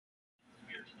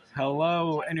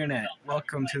Hello, Internet.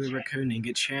 Welcome to the Raccooning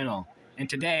It channel. And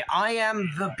today, I am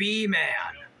the Bee Man.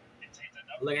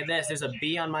 Look at this. There's a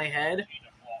bee on my head,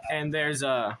 and there's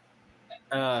yeah.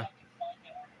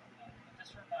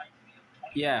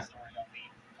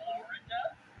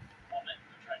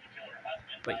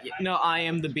 But no, I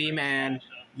am the Bee Man.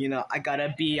 You know, I got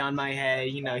a bee on my head.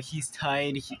 You know, he's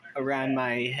tied around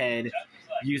my head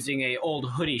using a old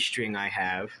hoodie string I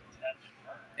have.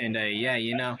 And yeah,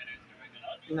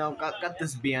 got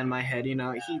this bee on my head. He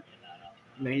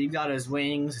got his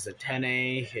wings, his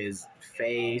antennae, his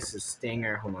face, his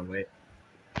stinger. Hold on, wait.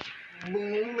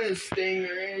 Boom, his stinger.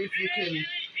 If you can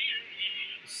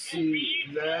see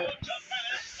that.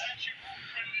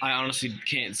 I honestly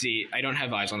can't see. I don't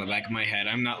have eyes on the back of my head.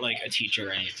 I'm not like a teacher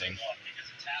or anything.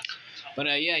 But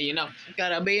yeah,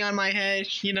 got a bee on my head.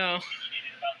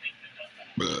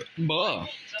 Buh.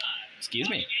 Excuse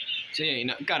me. So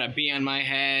yeah, got a bee on my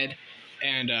head,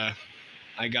 and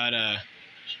I got a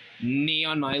knee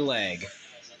on my leg.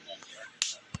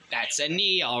 That's a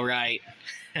knee, all right.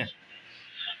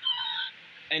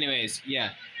 Anyways,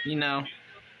 yeah,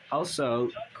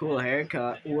 also cool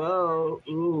haircut. Whoa,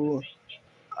 ooh.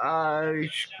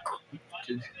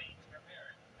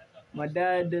 My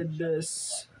dad did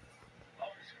this.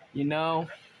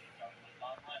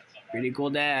 Pretty cool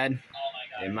dad.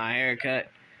 Did my haircut.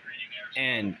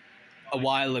 And a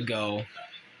while ago.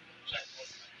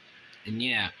 And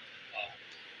yeah.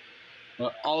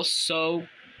 But also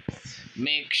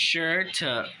make sure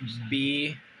to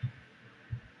be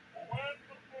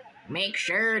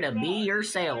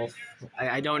yourself.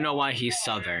 I don't know why he's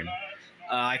Southern.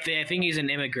 I think he's an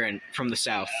immigrant from the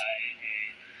South.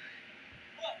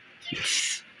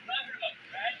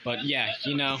 But yeah,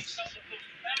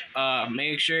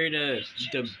 make sure to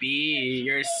be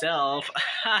yourself.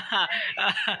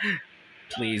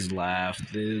 Please laugh.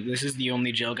 This is the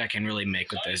only joke I can really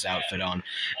make with this outfit on.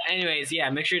 Anyways, yeah,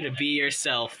 make sure to be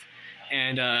yourself,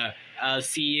 and I'll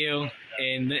see you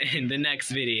in the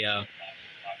next video.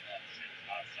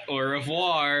 Au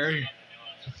revoir.